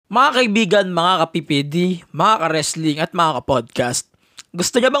Mga kaibigan, mga kapipidi, mga ka-wrestling at mga ka-podcast,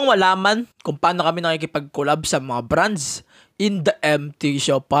 gusto niyo bang malaman kung paano kami nakikipag-collab sa mga brands in the MT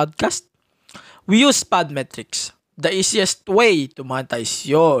Show podcast? We use Podmetrics, the easiest way to monetize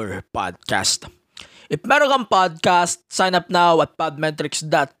your podcast. If meron kang podcast, sign up now at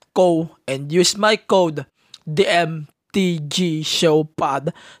podmetrics.co and use my code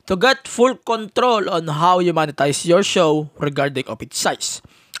DMTGShowPod to get full control on how you monetize your show regarding of its size.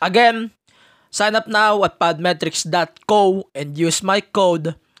 Again, sign up now at podmetrics.co and use my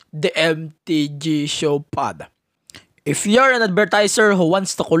code DMTGShowPod. If you're an advertiser who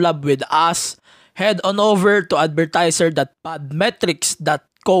wants to collab with us, head on over to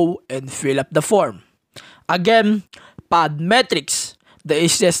advertiser.podmetrics.co and fill up the form. Again, Podmetrics, the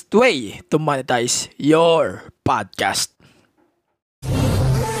easiest way to monetize your podcast.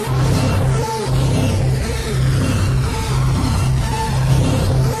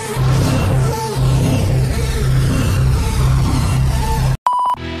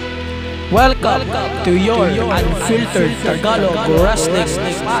 Welcome to your unfiltered Tagalog Wrestling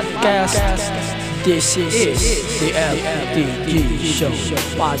Podcast. This is the MTG Show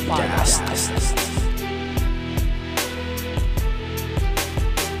Podcast.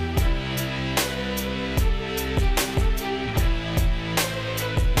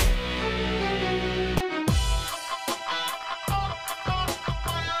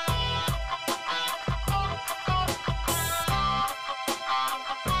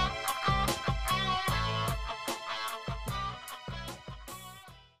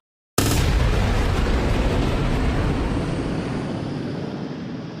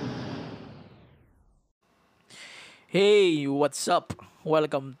 Hey, what's up?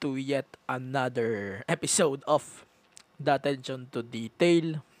 Welcome to yet another episode of The Attention to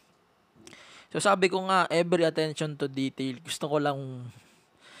Detail. So sabi ko nga, every attention to detail, gusto ko lang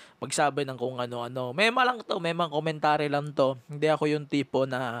magsabi ng kung ano-ano. Mema lang to, memang komentary lang to. Hindi ako yung tipo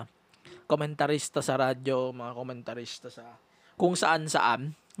na komentarista sa radyo, mga komentarista sa kung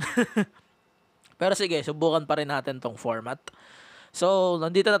saan-saan. Pero sige, subukan pa rin natin tong format. So,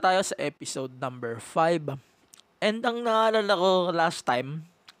 nandito na tayo sa episode number 5. And ang naalala ko last time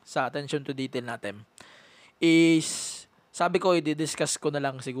sa attention to detail natin is, sabi ko, i-discuss ko na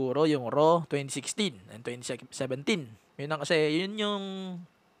lang siguro yung Raw 2016 and 2017. Yun yung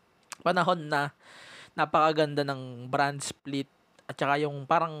panahon na napakaganda ng brand split at saka yung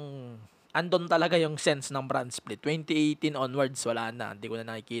parang andon talaga yung sense ng brand split. 2018 onwards, wala na. Hindi ko na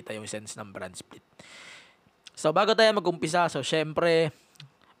nakikita yung sense ng brand split. So, bago tayo mag-umpisa, so syempre,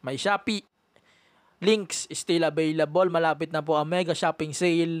 may Shopee. Links still available. Malapit na po ang mega shopping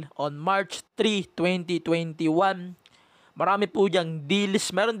sale on March 3, 2021. Marami po diyang deals.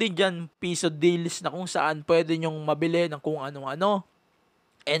 Meron din dyan piso deals na kung saan pwede nyong mabili ng kung ano-ano.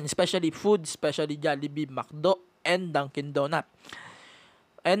 And especially food, especially Jollibee, McDo, and Dunkin' Donut.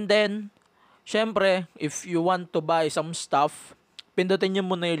 And then, syempre, if you want to buy some stuff, pindutin nyo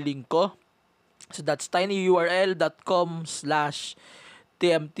muna yung link ko. So that's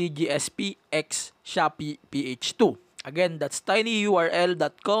tinyurl.com/TMTGSPX Shopee PH2. Again, that's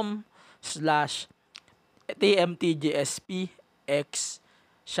tinyurl.com/TMTGSPX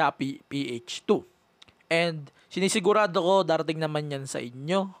Shopee PH2. And sinisigurado ko darating naman yan sa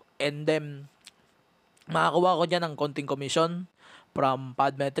inyo. And then, makakuha ko dyan ng konting commission from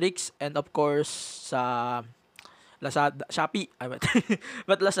Podmetrics and of course sa Lazada, Shopee.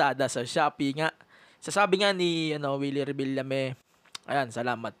 But Lazada, sa Shopee nga. Sasabi nga ni Willie Rebillame, ayan,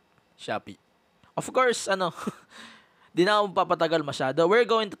 salamat, Shopee. Of course, di na ako papatagal masyado. We're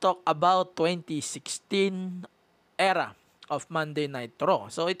going to talk about 2016 era of Monday Night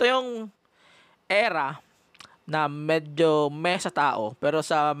Raw. So, ito yung era na medyo sa tao, pero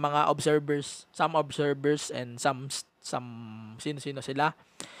sa mga observers, some observers and some sino-sino sila,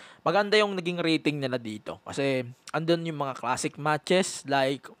 maganda yung naging rating nila dito. Kasi, andun yung mga classic matches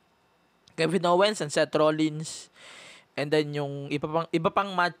like Kevin Owens and Seth Rollins. And then yung iba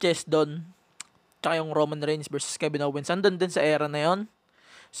pang matches doon. Tsaka yung Roman Reigns versus Kevin Owens. Andun din sa era na yon.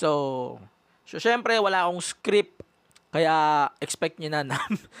 So syempre wala akong script. Kaya expect nyo na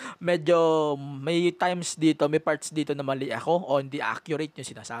medyo may times dito, may parts dito na mali ako o hindi accurate yung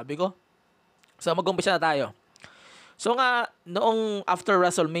sinasabi ko. So mag-umpisa na tayo. So nga, noong after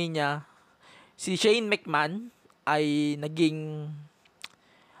WrestleMania, si Shane McMahon ay naging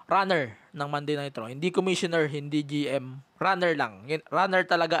runner ng Monday Night Raw. Hindi commissioner, hindi GM. Runner lang. Runner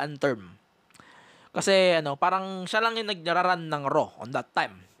talaga ang term. Kasi parang siya lang yung nag-run ng Raw on that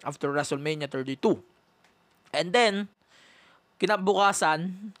time. After WrestleMania 32. And then,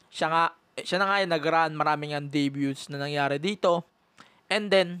 kinabukasan, siya na nga yung nag-run. Maraming ang debuts na nangyari dito. And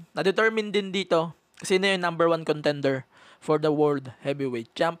then, na-determine din dito sino yung number 1 contender for the World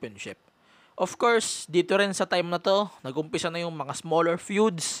Heavyweight Championship. Of course, dito rin sa time na to, nag-umpisa na yung mga smaller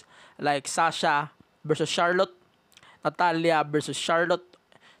feuds like Sasha versus Charlotte, Natalya versus Charlotte,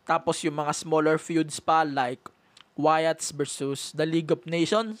 tapos yung mga smaller feuds pa like Wyatt's versus the League of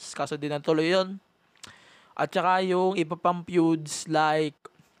Nations, kaso di natuloy yun. At saka yung iba pang feuds like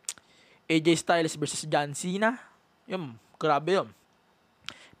AJ Styles versus John Cena. Yun, grabe yun.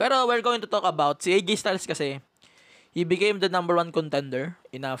 Pero we're going to talk about si AJ Styles kasi he became the number 1 contender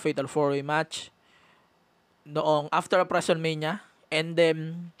in a Fatal 4-Way match noong after WrestleMania, and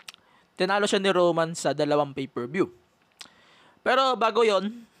then tinalo siya ni Roman sa dalawang pay-per-view. Pero bago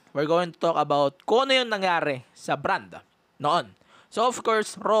yon, we're going to talk about kung ano yung nangyari sa brand noon. So of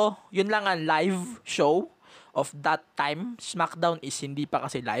course, Raw, yun lang ang live show of that time. SmackDown is hindi pa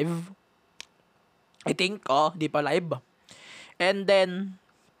kasi live. I think, di pa live. And then,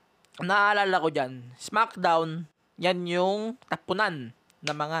 naalala ko dyan, SmackDown, yan yung tapunan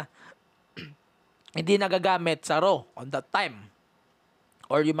na mga hindi nagagamit sa Raw on that time.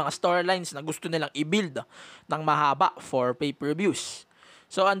 Or yung mga storylines na gusto nilang i-build ng mahaba for pay-per-views.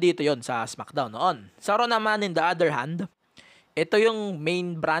 So, andito yon sa SmackDown noon. Sa Raw naman, in the other hand, ito yung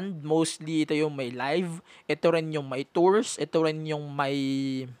main brand. Mostly, ito yung may live. Ito rin yung may tours. Ito rin yung may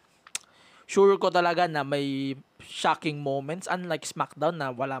sure ko talaga na may shocking moments. Unlike SmackDown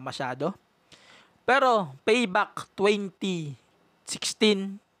na wala masyado. Pero, Payback 2016,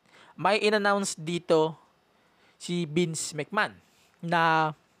 may in-announce dito si Vince McMahon.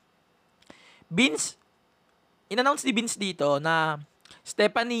 In-announce ni Vince dito na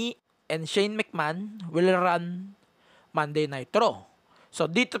Stephanie and Shane McMahon will run Monday Night Raw. So,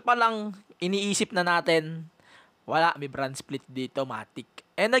 dito pa lang iniisip na natin, wala, may brand split dito, matik.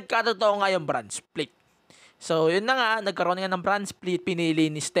 And nagkatotoo nga yung brand split. So, yun na nga, nagkaroon nga ng brand split, pinili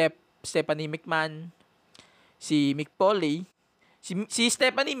ni Stephanie McMahon, si Mick Foley. Si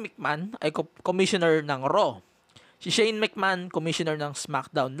Stephanie McMahon ay commissioner ng Raw. Si Shane McMahon, commissioner ng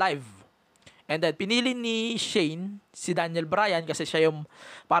SmackDown Live. And then, pinili ni Shane si Daniel Bryan kasi siya yung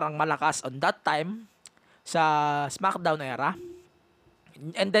parang malakas on that time sa SmackDown era.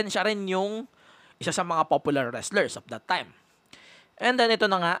 And then, siya rin yung isa sa mga popular wrestlers of that time. And then, ito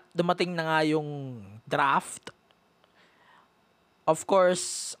na nga, dumating na nga yung draft. Of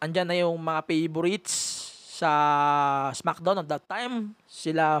course, andyan na yung mga favorites sa SmackDown of that time.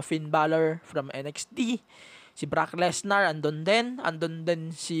 Sila Finn Balor from NXT. Si Brock Lesnar, andun din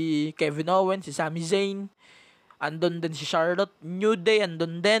si Kevin Owens, si Sami Zayn. Andun din si Charlotte. New Day,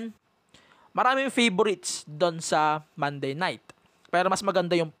 andun din. Maraming favorites doon sa Monday Night. Pero mas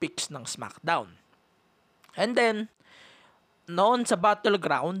maganda yung picks ng SmackDown. And then, noon sa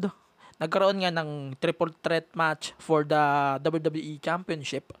Battleground, nagkaroon nga ng triple threat match for the WWE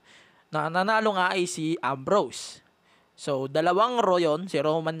Championship na nanalo nga ay si Ambrose. So, dalawang Raw yun, si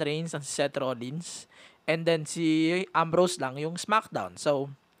Roman Reigns at si Seth Rollins. And then, si Ambrose lang yung SmackDown.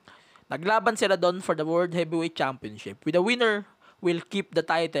 So, naglaban sila doon for the World Heavyweight Championship. With the winner will keep the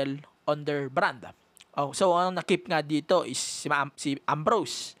title on their brand. So, ang na-keep nga dito is si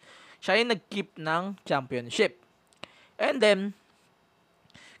Ambrose. Siya yung nag-keep ng championship. And then,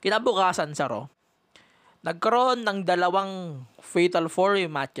 kinabukasan sa Raw, nagkaroon ng dalawang Fatal 4-Way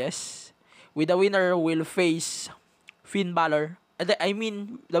matches. With the winner will face Finn Balor. The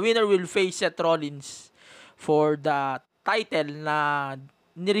winner will face Seth Rollins for the title na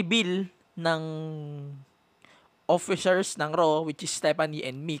nireveal ng officers ng Raw, which is Stephanie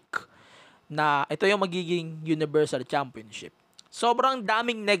and Mick, na ito yung magiging Universal Championship. Sobrang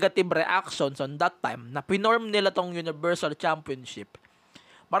daming negative reactions on that time na pinorm nila tong Universal Championship.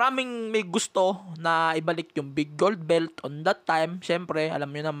 Maraming may gusto na ibalik yung big gold belt on that time. Siyempre,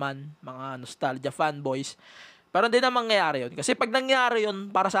 alam nyo naman, mga nostalgia fanboys. Pero hindi na mangyayari yun. Kasi pag nangyari yun,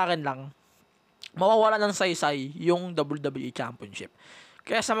 para sa akin lang, mawawala ng saysay yung WWE Championship.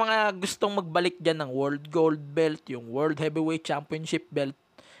 Kaya sa mga gustong magbalik dyan ng World Gold Belt, yung World Heavyweight Championship Belt,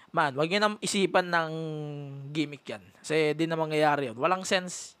 man, wag nyo nang isipan ng gimmick yan. Kasi di na mangyayari yun. Walang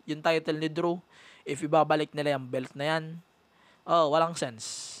sense yung title ni Drew if ibabalik nila yung belt na yan. Walang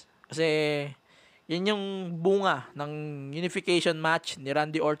sense. Kasi yun yung bunga ng unification match ni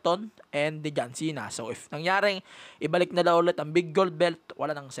Randy Orton and ni John Cena. So if nangyaring ibalik nila ulit ang big gold belt,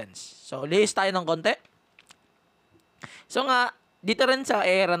 wala nang sense. So lihis tayo ng konti. So nga, dito rin sa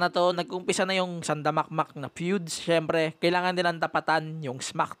era na to, nag-umpisa na yung sandamakmak na feuds. Siyempre, kailangan nilang tapatan yung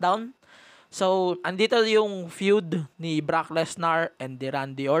SmackDown. So, andito yung feud ni Brock Lesnar and ni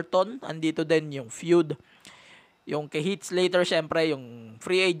Randy Orton. Andito din yung feud. Yung kay Heath Slater, siyempre, yung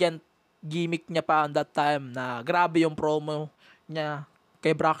free agent gimmick niya pa on that time na grabe yung promo niya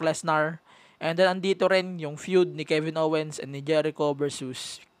kay Brock Lesnar. And then andito rin yung feud ni Kevin Owens and ni Jericho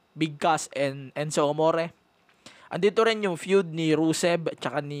versus Big Cass and Enzo Amore. Andito rin yung feud ni Rusev at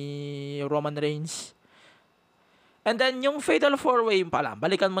saka ni Roman Reigns. And then yung Fatal 4-Way pala,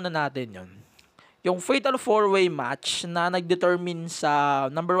 balikan muna natin yun. Yung Fatal 4-Way match na nag-determine sa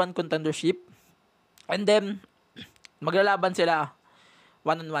number 1 contendership. And then, maglalaban sila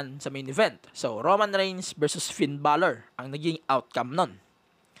 1-on-1 sa main event. So, Roman Reigns versus Finn Balor ang naging outcome nun.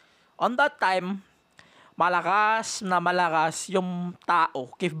 On that time, malakas yung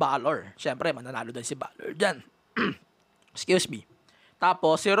tao kay Balor. Siyempre, mananalo din si Balor dyan. Excuse me.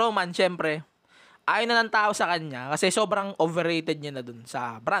 Tapos, si Roman, siyempre, ayaw na ng tao sa kanya kasi sobrang overrated niya na dun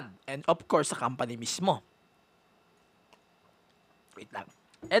sa brand. And of course, sa company mismo. Wait lang.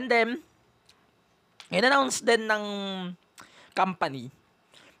 And then, in-announce din ng company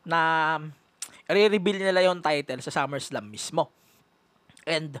na i-reveal nila yung title sa SummerSlam mismo.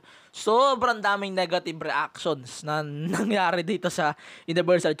 And sobrang daming negative reactions na nangyari dito sa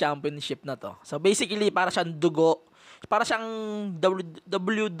Universal Championship na to. So basically, para siyang dugo, para siyang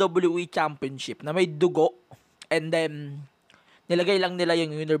WWE Championship na may dugo, and then nilagay lang nila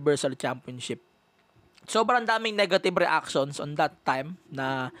yung Universal Championship. Sobrang daming negative reactions on that time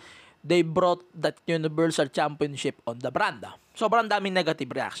na they brought that Universal Championship on the brand. Sobrang daming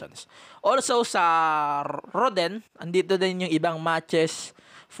negative reactions. Also sa Roden, andito din yung ibang matches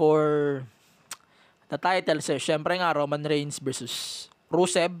for the titles. Siyempre nga, Roman Reigns versus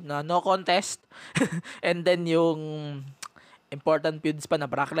Rusev na no contest. And then yung important feuds pa na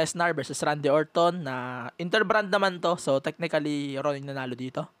Brock Lesnar versus Randy Orton na interbrand naman to. So technically, Ron yung nanalo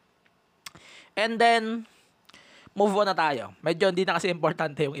dito. And then, move on na tayo. Medyo hindi na kasi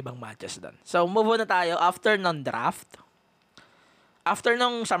importante yung ibang matches doon. So move on na tayo after ng draft. After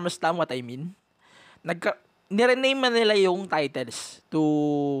ng SummerSlam, what I mean, nirename na nila yung titles to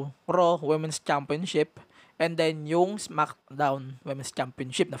Raw Women's Championship and then yung SmackDown Women's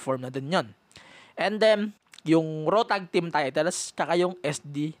Championship na form na din yun. And then, yung Raw Tag Team titles kaka yung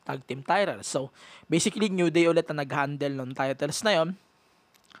SD Tag Team titles. So, basically, New Day ulit na nag-handle ng titles na yun.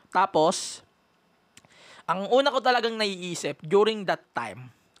 Tapos, ang una ko talagang naiisip during that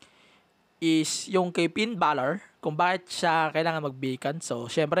time is yung kay Finn Balor, kung bakit siya kailangan mag-vacant. So,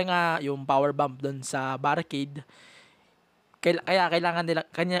 syempre nga, yung power bump dun sa barricade, kaya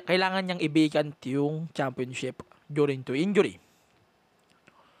kailangan niyang i-vacant yung championship during to injury.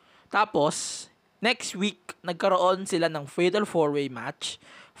 Tapos, next week, nagkaroon sila ng Fatal 4-Way match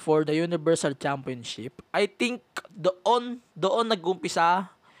for the Universal Championship. I think doon nag-umpisa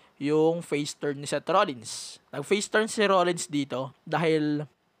yung face turn ni Seth Rollins. Nag-face turn si Rollins dito dahil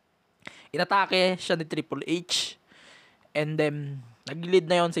inatake siya ni Triple H. And then,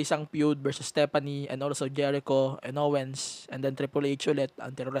 nag-lead na yon sa isang feud versus Stephanie and also Jericho and Owens. And then Triple H ulit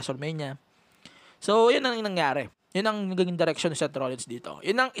until WrestleMania. So, yun ang nangyari. Yun ang naging direction ni Seth Rollins dito.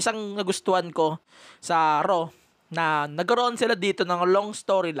 Yun ang isang nagustuhan ko sa Raw na nagkaroon sila dito ng long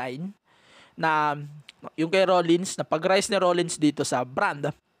storyline na yung kay Rollins, na pag-rise ni Rollins dito sa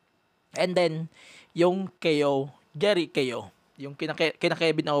brand. And then, yung KO, Jerry KO, yung kina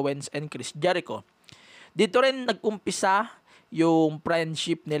Kevin Owens and Chris Jericho. Dito rin nag-umpisa yung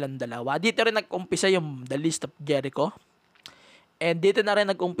friendship nilang dalawa. Dito rin nag-umpisa yung The List of Jericho. And dito na rin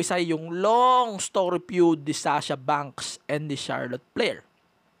nag-umpisa yung long story feud ni Sasha Banks and ni Charlotte Flair.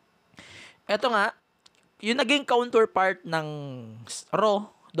 Ito nga, yung naging counterpart ng Raw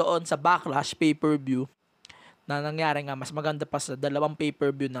doon sa Backlash pay-per-view na nangyari nga mas maganda pa sa dalawang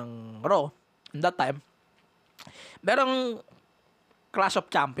pay-per-view ng Raw at that time. Merong Clash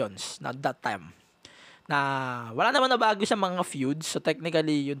of Champions na that time na wala naman na bago sa mga feuds, so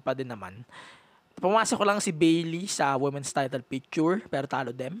technically yun pa din naman. Pumasok ko lang si Bayley sa women's title picture pero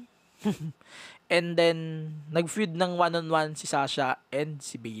talo dem. And then nag-feud ng one-on-one si Sasha and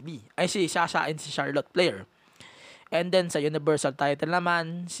si Bayley. Ay, si Sasha and si Charlotte Flair. And then sa Universal title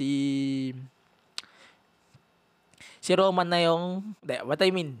naman si Roman na yung,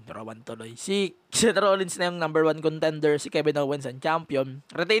 Roman tuloy. Si Seth Rollins na yung number 1 contender, si Kevin Owens ang champion.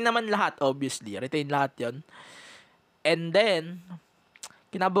 Retain naman lahat, obviously. Retain lahat yon. And then,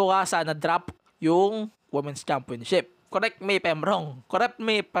 kinabukasan na drop yung Women's Championship. Correct me if I'm wrong.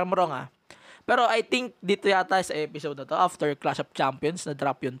 Pero I think dito yata sa episode na to, after Clash of Champions, na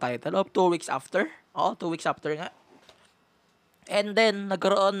drop yung title of 2 weeks after. 2 weeks after nga. And then,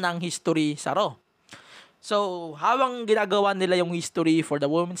 nagkaroon ng history sa Raw. So, habang ginagawa nila yung history for the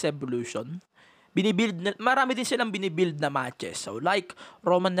Women's Evolution, marami din silang binibuild na matches. So, like,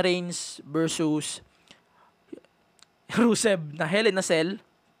 Roman Reigns versus Rusev na Hell in a Cell.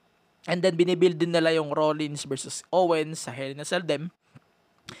 And then, binibuild din nila yung Rollins versus Owens sa Hell in a Cell dem.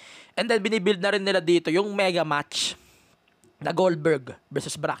 And then binibuild na rin nila dito yung mega match na Goldberg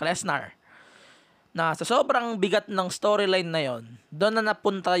versus Brock Lesnar. Na sa sobrang bigat ng storyline na yon, doon na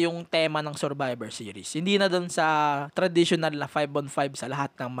napunta yung tema ng Survivor Series. Hindi na doon sa traditional na 5-on-5 sa lahat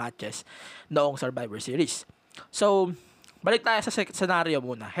ng matches noong Survivor Series. So, balik tayo sa scenario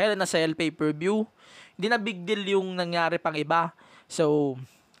muna. Hell in a Cell pay-per-view. Hindi na big deal yung nangyari pang iba. So,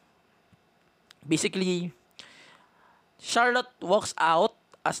 basically, Charlotte walks out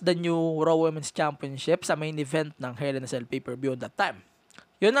as the new Raw Women's Championship sa main event ng Hell in a Cell pay-per-view at that time.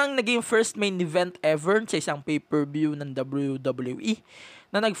 Yun ang naging first main event ever sa isang pay-per-view ng WWE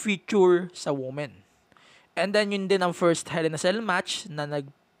na nag-feature sa women. And then yun din ang first Hell in a Cell match na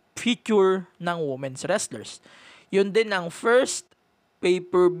nag-feature ng women's wrestlers. Yun din ang first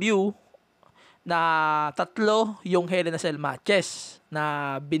pay-per-view na tatlo yung Hell in a Cell matches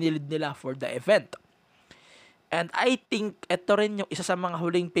na binilid nila for the event. And I think ito rin yung isa sa mga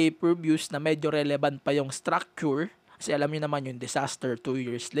huling pay-per-views na medyo relevant pa yung structure. Kasi alam niyo naman yung disaster 2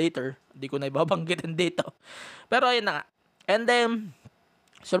 years later. Hindi ko na ibabanggitin dito. Pero ayun na nga. And then,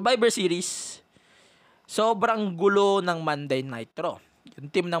 Survivor Series, sobrang gulo ng Monday Night Raw. Yung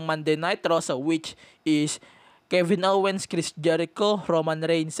team ng Monday Night Raw, so which is Kevin Owens, Chris Jericho, Roman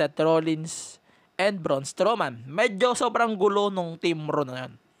Reigns, Seth Rollins, and Braun Strowman. Medyo sobrang gulo nung team Raw na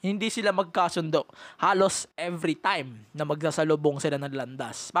yun. Hindi sila magkasundo. Halos every time na magsasalubong sila ng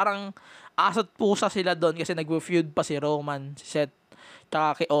landas. Parang asat pusa sila doon kasi nag-feud pa si Roman, si Seth,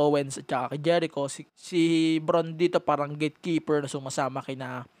 tsaka kay Owens, tsaka kay Jericho. Si Braun dito parang gatekeeper na sumasama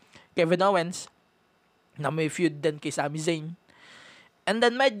kina Kevin Owens na may feud din kay Sami Zayn. And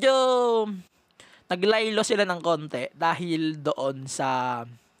then medyo naglaylo sila ng konti dahil doon sa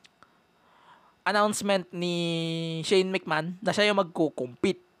announcement ni Shane McMahon na siya yung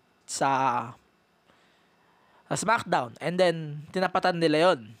magko-compete sa SmackDown. And then, tinapatan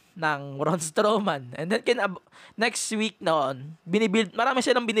nila yon ng Braun Strowman. And then, next week noon, marami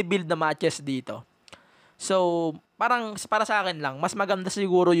silang binibuild na matches dito. So, parang para sa akin lang, mas maganda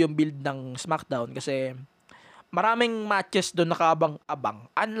siguro yung build ng SmackDown kasi maraming matches doon nakaabang-abang.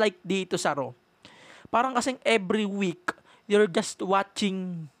 Unlike dito sa Raw. Parang kasing every week, you're just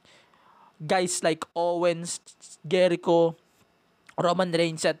watching guys like Owens, Jericho, Roman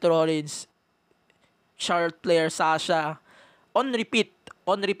Reigns, Seth Rollins, Charlotte Flair, Sasha, on repeat,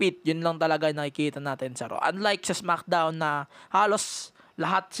 yun lang talaga nakikita natin sa Raw. Unlike sa SmackDown na halos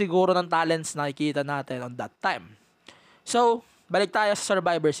lahat siguro ng talents nakikita natin on that time. So, balik tayo sa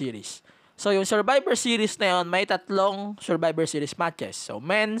Survivor Series. So, yung Survivor Series na yun, may tatlong Survivor Series matches. So,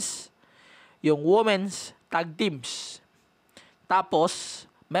 men's, yung women's, tag teams. Tapos,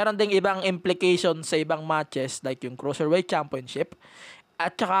 meron ding ibang implication sa ibang matches like yung Cruiserweight Championship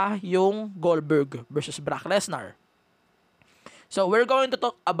at saka yung Goldberg versus Brock Lesnar. So, we're going to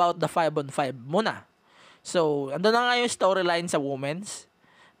talk about the 5-on-5 muna. So, andun na nga yung storyline sa women's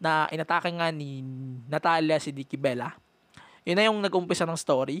na inatake nga ni Natalya si Nikki Bella. Yun na yung nag-umpisa ng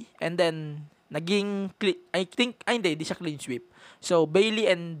story. And then, hindi siya clean sweep. So,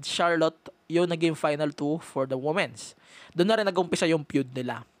 Bayley and Charlotte, yung naging final 2 for the women's. Doon na rin nag-umpisa yung feud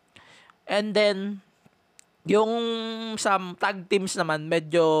nila. And then, yung sa tag teams naman,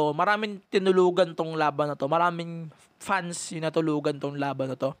 medyo maraming tinulugan tong laban na to. Maraming fans yung natulugan tong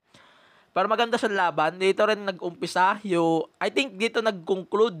laban na to. Pero maganda sa laban. Dito rin nag-umpisa I think dito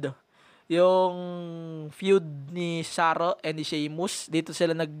nag-conclude yung feud ni Cesaro and ni Sheamus. Dito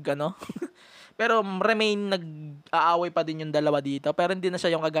sila pero nag-aaway pa din yung dalawa dito. Pero hindi na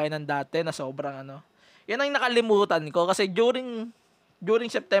siya yung kagaya ng dati na sobrang Yan ang nakalimutan ko kasi during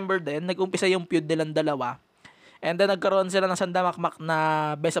September din, nag-umpisa yung feud nilang dalawa. And then nagkaroon sila ng sandamakmak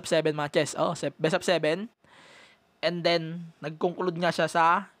na best of 7 matches. Best of 7. And then nag-conclude nga siya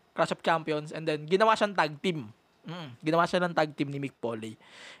sa Clash of Champions and then ginawa siyang tag team. Ginawa siya ng tag team ni Mick Foley.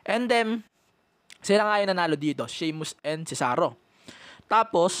 And then sila nga yung nanalo dito, Sheamus and Cesaro.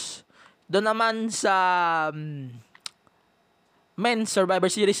 Tapos doon naman sa men's Survivor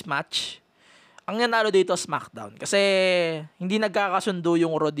Series match, ang nanalo dito SmackDown. Kasi hindi nagkakasundo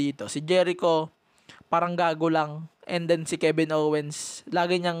yung Raw dito. Si Jericho, parang gago lang. And then si Kevin Owens,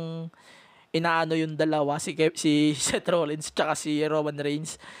 lagi niyang inaano yung dalawa. Si Seth Rollins, tsaka si Roman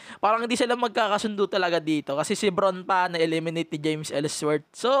Reigns. Parang hindi sila magkakasundo talaga dito. Kasi si Braun pa na-eliminate ni James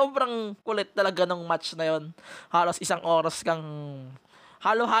Ellsworth. Sobrang kulit talaga ng match na yon. Halos isang oras kang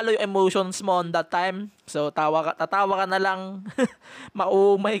halo-halo yung emotions mo on that time. So, tatawa ka na lang.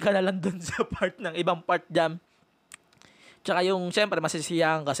 Maumay ka na lang dun sa ibang part dyan. Tsaka yung, syempre,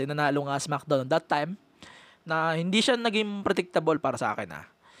 masisiyahan kasi nanalo nga SmackDown on that time na hindi siya naging predictable para sa akin.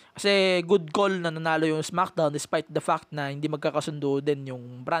 Kasi good call na nanalo yung SmackDown despite the fact na hindi magkakasundo din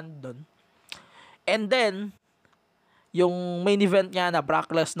yung brand doon. And then, yung main event niya na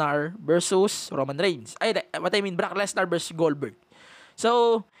Brock Lesnar versus Roman Reigns. Brock Lesnar versus Goldberg.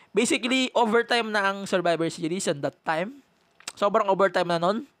 So, basically, overtime na ang Survivor Series at that time. Sobrang overtime na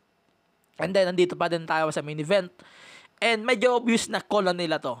nun. And then, nandito pa din tayo sa main event. And medyo obvious na call na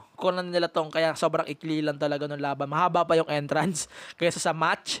nila to. Call na nila tong kaya sobrang ikli lang talaga ng laban. Mahaba pa yung entrance kaysa sa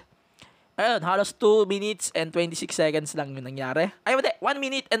match. Ayun, halos 2 minutes and 26 seconds lang yung nangyari. 1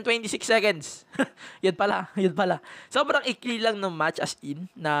 minute and 26 seconds. Yun pala. Sobrang ikli lang ng match as in,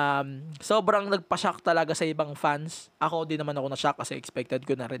 na sobrang nagpa-shock talaga sa ibang fans. Ako din naman ako na-shock kasi expected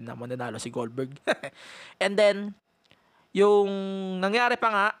ko na rin na mananalo si Goldberg. And then, yung nangyari pa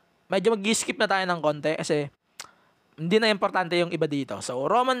nga, medyo mag-skip na tayo ng konti kasi hindi na importante yung iba dito. So,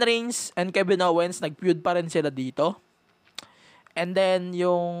 Roman Reigns and Kevin Owens, nag-feud pa rin sila dito. And then,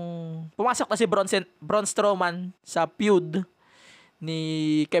 yung pumasok na si Braun Strowman sa feud ni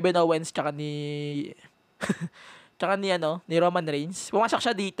Kevin Owens tsaka ni Roman Reigns. Pumasok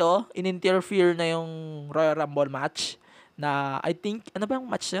siya dito, in-interfere na yung Royal Rumble match na I think, ano ba yung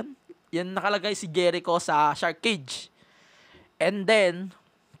match yan? Yan nakalagay si Jericho sa Shark Cage. And then,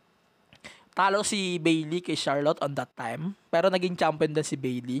 talo si Bayley kay Charlotte on that time. Pero naging champion din si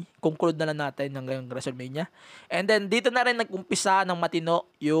Bayley. Conclude na lang natin hanggang WrestleMania. And then, dito na rin nag-umpisa ng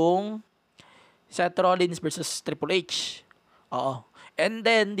matino yung Seth Rollins versus Triple H. Oo. And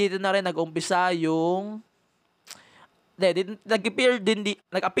then, dito na rin nag-umpisa yung nag-appear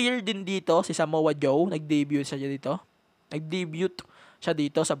din dito si Samoa Joe. Nag-debut siya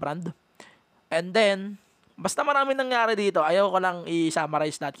dito sa brand. And then, basta marami nangyari dito. Ayaw ko lang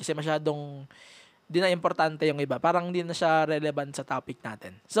i-summarize lahat kasi masyadong di na importante yung iba. Parang di na siya relevant sa topic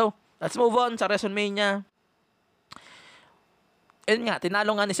natin. So, let's move on sa WrestleMania. Yun nga,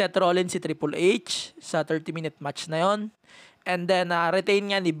 tinalo nga ni Seth Rollins si Triple H sa 30-minute match na yon. And then,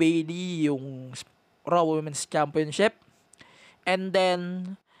 retain nga ni Bayley yung Raw Women's Championship. And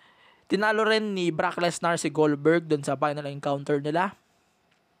then, tinalo rin ni Brock Lesnar si Goldberg dun sa final encounter nila.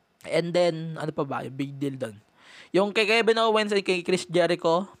 And then, ano pa ba? Yung big deal doon. Yung kay Kevin Owens at kay Chris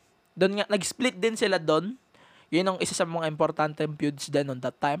Jericho, doon nga, nag-split din sila doon. Yun ang isa sa mga importante feuds din on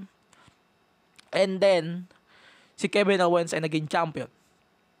that time. And then, si Kevin Owens ay naging champion.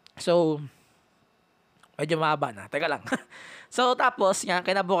 So, medyo mahaba na. Teka lang. So, tapos, nga,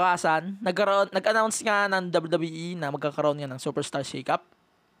 kinabukasan, nag-announce nga ng WWE na magkakaroon nga ng Superstar Shake-Up.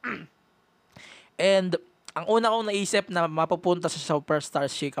 And, ang una kong naisip na mapupunta sa Superstar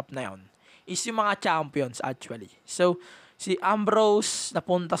Shake-Up na yon is yung mga champions actually. So, si Ambrose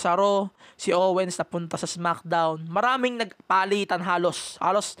napunta sa Raw, si Owens napunta sa SmackDown. Maraming nagpalitan halos.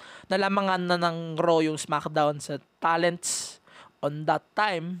 Halos nalamangan na ng Raw yung SmackDown sa talents on that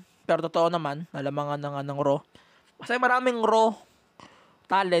time. Pero totoo naman, nalamangan na nga ng Raw. Kasi maraming Raw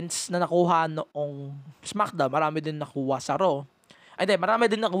talents na nakuha noong SmackDown. Marami din nakuha sa Raw.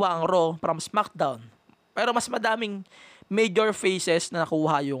 Marami din nakuha ang Raw from SmackDown. Pero mas madaming major faces na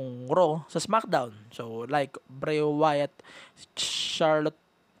nakuha yung Raw sa SmackDown. So, like Bray Wyatt, Charlotte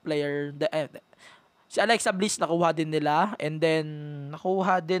Flair, si Alexa Bliss nakuha din nila. And then,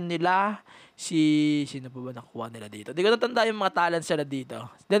 nakuha din nila sino pa ba nakuha nila dito? Di ko natanda yung mga talents nila dito.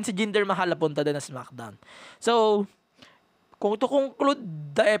 Then, si Jinder Mahal napunta din na SmackDown. So, kung to conclude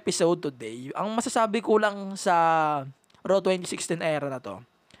the episode today, ang masasabi ko lang sa Raw 2016 era na to,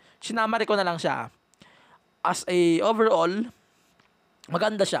 sinamari ko na lang siya. As a overall,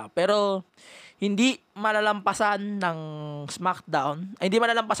 maganda siya. Pero, hindi malalampasan ng SmackDown. Hindi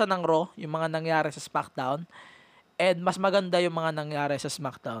malalampasan ng Raw yung mga nangyari sa SmackDown. And mas maganda yung mga nangyari sa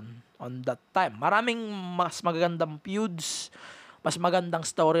SmackDown on that time. Maraming mas magagandang feuds, mas magandang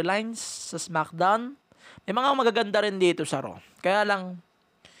storylines sa SmackDown. May mga magaganda rin dito sa Raw. Kaya lang,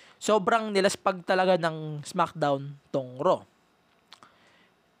 sobrang nilaspag talaga ng SmackDown tong Raw.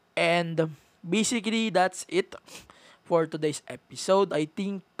 And basically, that's it for today's episode. I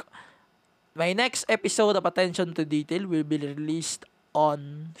think my next episode of Attention to Detail will be released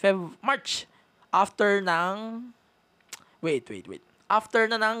on March. After ng... Wait. After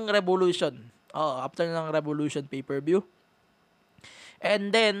na ng Revolution. After na ng Revolution pay-per-view.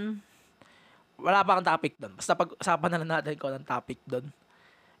 And then, wala pa akong topic doon. Basta pag-usapan na lang natin ko ng topic doon.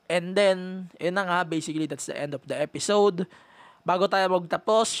 And then, yun na nga, basically, that's the end of the episode. Bago tayo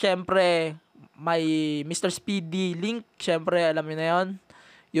magtapos, syempre, may Mr. Speedy link. Syempre, alam niyo na yun.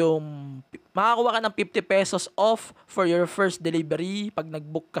 Yung makakuha ka ng 50 pesos off for your first delivery pag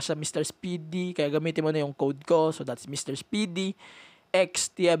nag-book ka sa Mr. Speedy. Kaya gamitin mo na yung code ko. So, that's Mr. Speedy,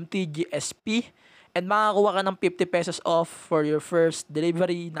 XTMTGSP. And makakuha ka ng 50 pesos off for your first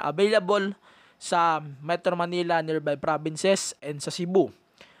delivery na available sa Metro Manila, nearby provinces, and sa Cebu.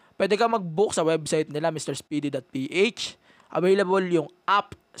 Pwede ka mag-book sa website nila, mrspeedy.ph. Available yung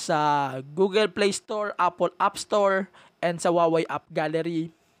app sa Google Play Store, Apple App Store, and sa Huawei App Gallery.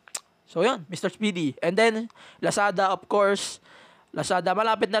 So yun, Mr. Speedy. And then, Lazada, of course. Lazada,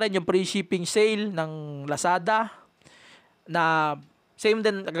 malapit na rin yung free shipping sale ng Lazada na same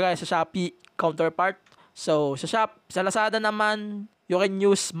din kagaya sa Shopee counterpart. So, sa Lazada naman, you can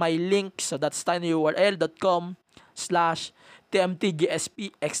use my link. So, that's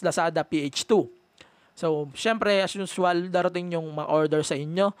tinyurl.com/tmtgsp/lazada-ph2. So, syempre, as usual, darating yung mga order sa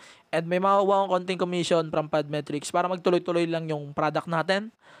inyo. And may makukuha akong konting commission from Podmetrics para magtuloy-tuloy lang yung product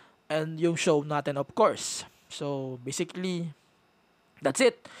natin and yung show natin, of course. So, basically, that's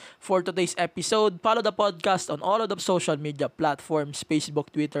it for today's episode. Follow the podcast on all of the social media platforms,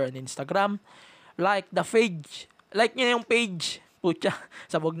 Facebook, Twitter, and Instagram. Like the page. Like nyo yung page. Pucha,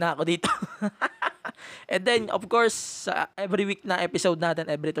 sabog na ako dito. And then, of course, every week na episode natin,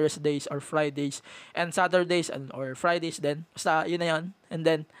 every Thursdays or Fridays, and Saturdays or Fridays din. Basta, yun na yun. And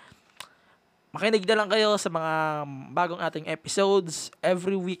then, makinig na lang kayo sa mga bagong ating episodes.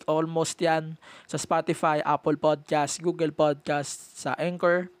 Every week, almost yan. Sa Spotify, Apple Podcasts, Google Podcasts, sa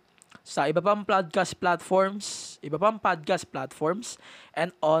Anchor, sa iba pang podcast platforms, and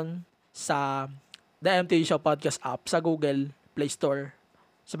on sa The MTG Show Podcast app sa Google Play Store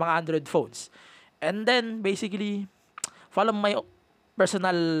sa mga Android phones. And then, basically, follow my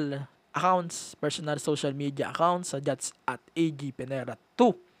personal accounts, personal social media accounts. So, that's at agpenera2.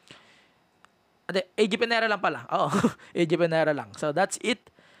 AG Penera lang pala. Oo, AG Penera lang. So, that's it.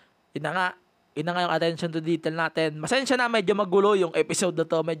 Yun na nga yung attention to detail natin. Masensya na, medyo magulo yung episode na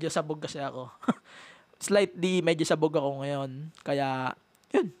to. Medyo sabog kasi ako. Slightly, medyo sabog ako ngayon. Kaya,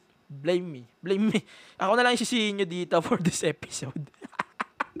 yun. Blame me. Ako na lang sisihin nyo dito for this episode.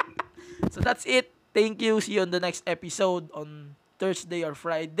 So, that's it. Thank you. See you on the next episode on Thursday or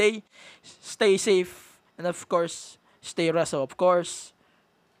Friday. Stay safe. And of course, stay rest. So, of course,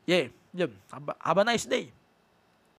 yeah. Have a nice day.